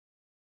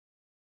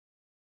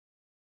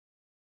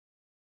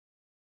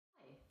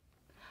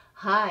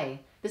Hi,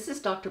 this is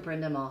Dr.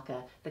 Brenda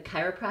Malka, the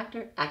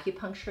chiropractor,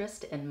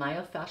 acupuncturist, and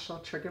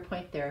myofascial trigger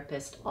point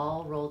therapist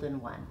all rolled in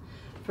one.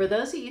 For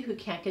those of you who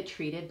can't get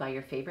treated by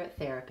your favorite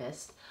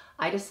therapist,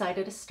 I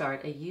decided to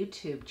start a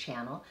YouTube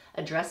channel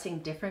addressing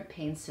different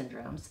pain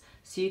syndromes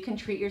so you can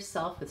treat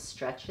yourself with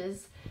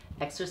stretches,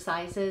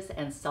 exercises,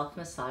 and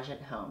self-massage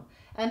at home,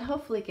 and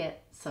hopefully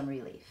get some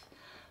relief.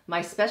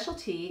 My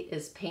specialty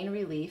is pain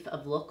relief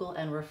of local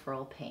and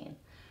referral pain.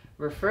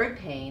 Referred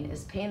pain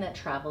is pain that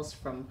travels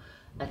from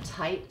a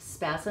tight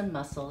spasm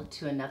muscle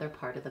to another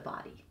part of the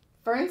body.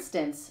 For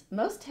instance,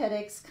 most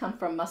headaches come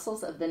from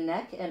muscles of the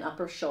neck and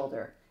upper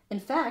shoulder. In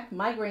fact,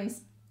 migraines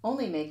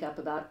only make up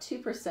about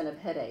 2% of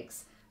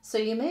headaches, so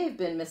you may have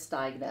been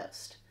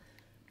misdiagnosed.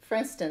 For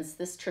instance,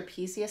 this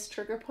trapezius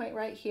trigger point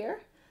right here,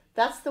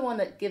 that's the one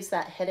that gives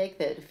that headache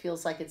that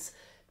feels like it's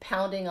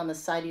pounding on the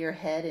side of your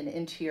head and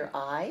into your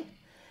eye.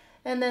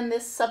 And then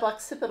this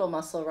suboccipital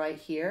muscle right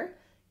here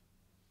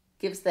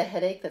gives the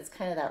headache that's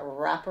kind of that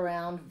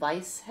wraparound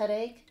vice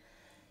headache.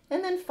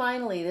 And then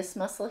finally, this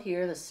muscle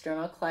here, the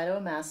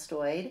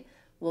sternocleidomastoid,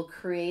 will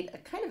create a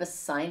kind of a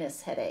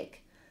sinus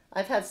headache.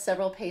 I've had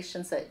several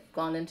patients that have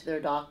gone into their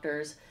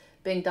doctors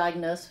being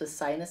diagnosed with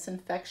sinus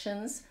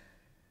infections.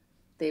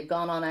 They've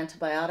gone on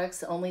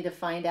antibiotics only to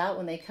find out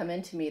when they come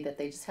into me that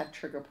they just have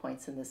trigger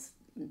points in this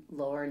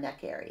lower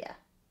neck area.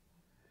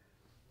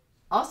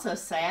 Also,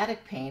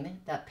 sciatic pain,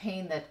 that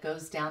pain that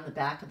goes down the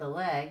back of the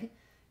leg,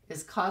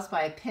 is caused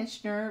by a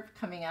pinched nerve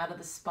coming out of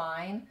the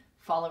spine,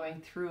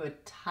 following through a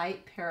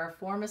tight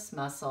piriformis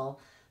muscle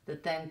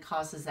that then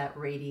causes that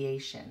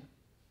radiation.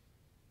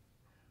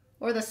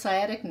 Or the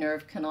sciatic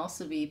nerve can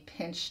also be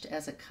pinched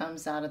as it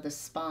comes out of the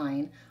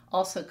spine,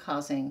 also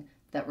causing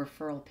that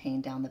referral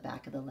pain down the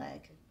back of the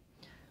leg.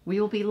 We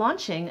will be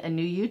launching a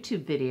new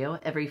YouTube video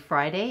every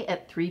Friday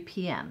at 3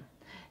 p.m.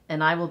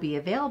 and I will be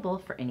available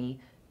for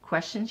any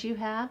questions you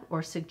have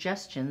or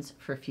suggestions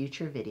for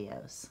future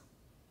videos.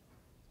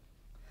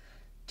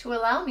 To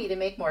allow me to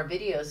make more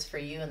videos for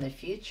you in the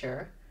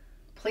future,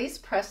 please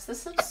press the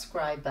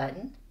subscribe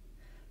button,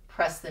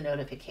 press the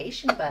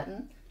notification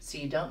button so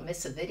you don't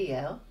miss a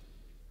video,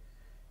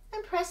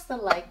 and press the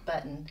like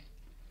button,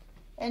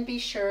 and be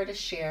sure to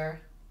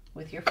share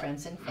with your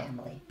friends and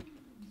family.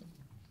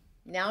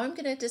 Now I'm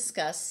going to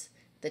discuss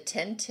the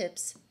 10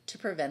 tips to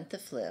prevent the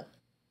flu.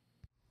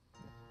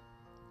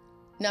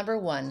 Number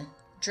 1,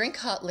 drink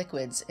hot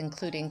liquids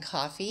including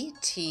coffee,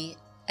 tea,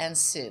 and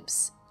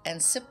soups, and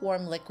sip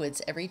warm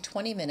liquids every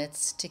 20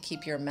 minutes to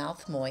keep your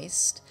mouth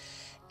moist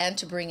and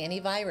to bring any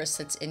virus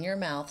that's in your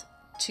mouth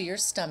to your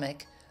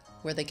stomach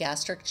where the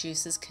gastric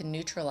juices can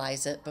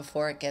neutralize it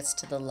before it gets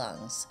to the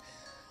lungs.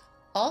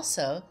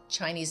 Also,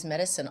 Chinese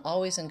medicine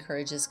always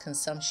encourages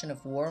consumption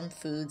of warm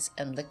foods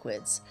and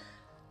liquids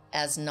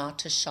as not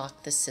to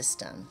shock the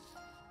system.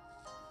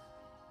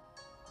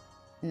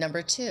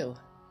 Number 2,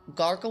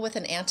 gargle with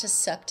an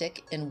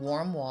antiseptic in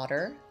warm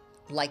water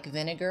like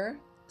vinegar,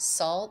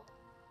 salt,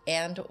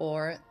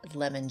 and/or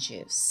lemon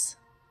juice.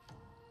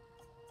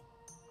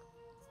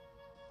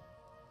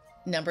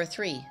 Number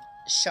 3,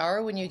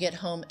 shower when you get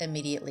home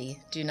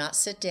immediately. Do not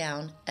sit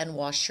down and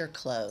wash your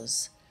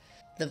clothes.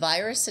 The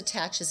virus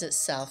attaches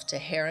itself to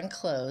hair and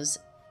clothes,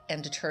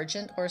 and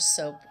detergent or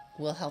soap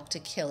will help to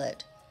kill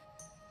it.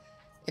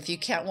 If you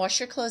can't wash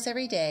your clothes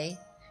every day,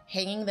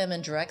 hanging them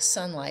in direct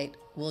sunlight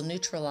will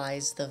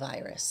neutralize the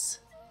virus.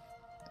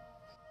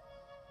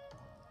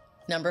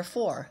 Number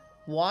 4,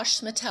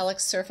 wash metallic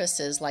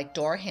surfaces like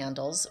door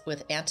handles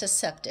with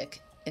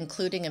antiseptic,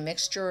 including a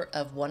mixture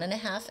of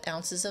 1.5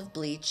 ounces of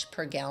bleach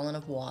per gallon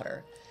of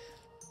water.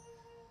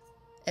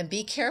 And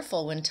be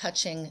careful when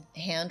touching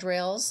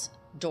handrails,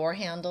 door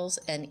handles,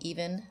 and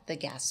even the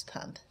gas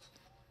pump.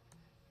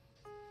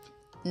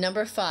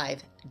 Number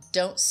 5,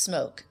 don't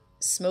smoke.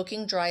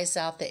 Smoking dries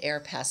out the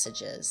air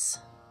passages.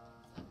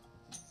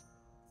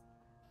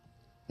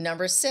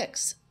 Number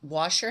 6,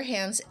 wash your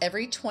hands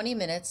every 20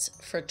 minutes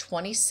for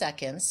 20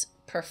 seconds,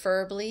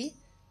 preferably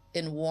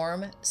in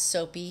warm,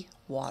 soapy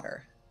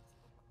water.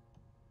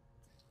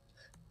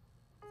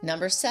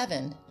 Number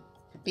 7,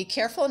 be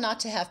careful not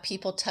to have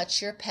people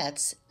touch your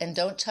pets and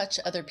don't touch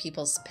other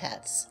people's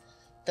pets.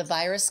 The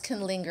virus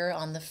can linger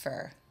on the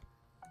fur.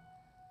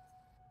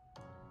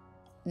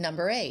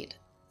 Number 8,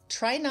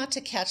 try not to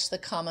catch the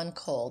common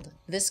cold.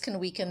 This can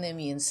weaken the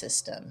immune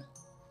system.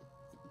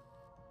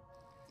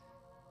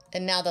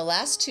 And now the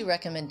last 2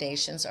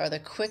 recommendations are the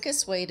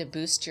quickest way to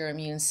boost your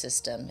immune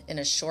system in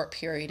a short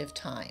period of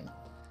time.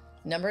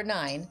 Number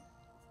 9,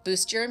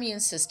 boost your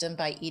immune system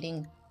by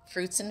eating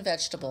fruits and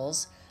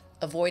vegetables,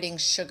 avoiding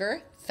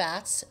sugar,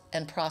 fats,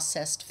 and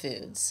processed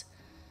foods.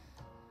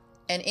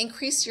 And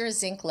increase your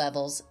zinc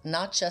levels,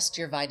 not just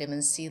your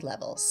vitamin C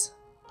levels.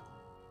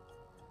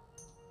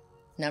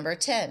 Number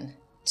 10,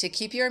 to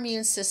keep your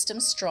immune system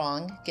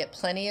strong, get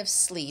plenty of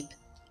sleep,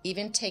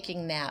 even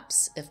taking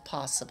naps if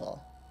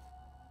possible.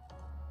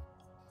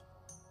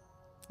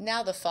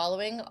 Now the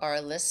following are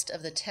a list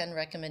of the 10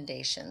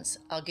 recommendations.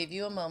 I'll give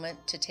you a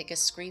moment to take a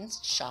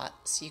screenshot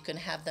so you can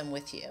have them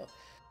with you.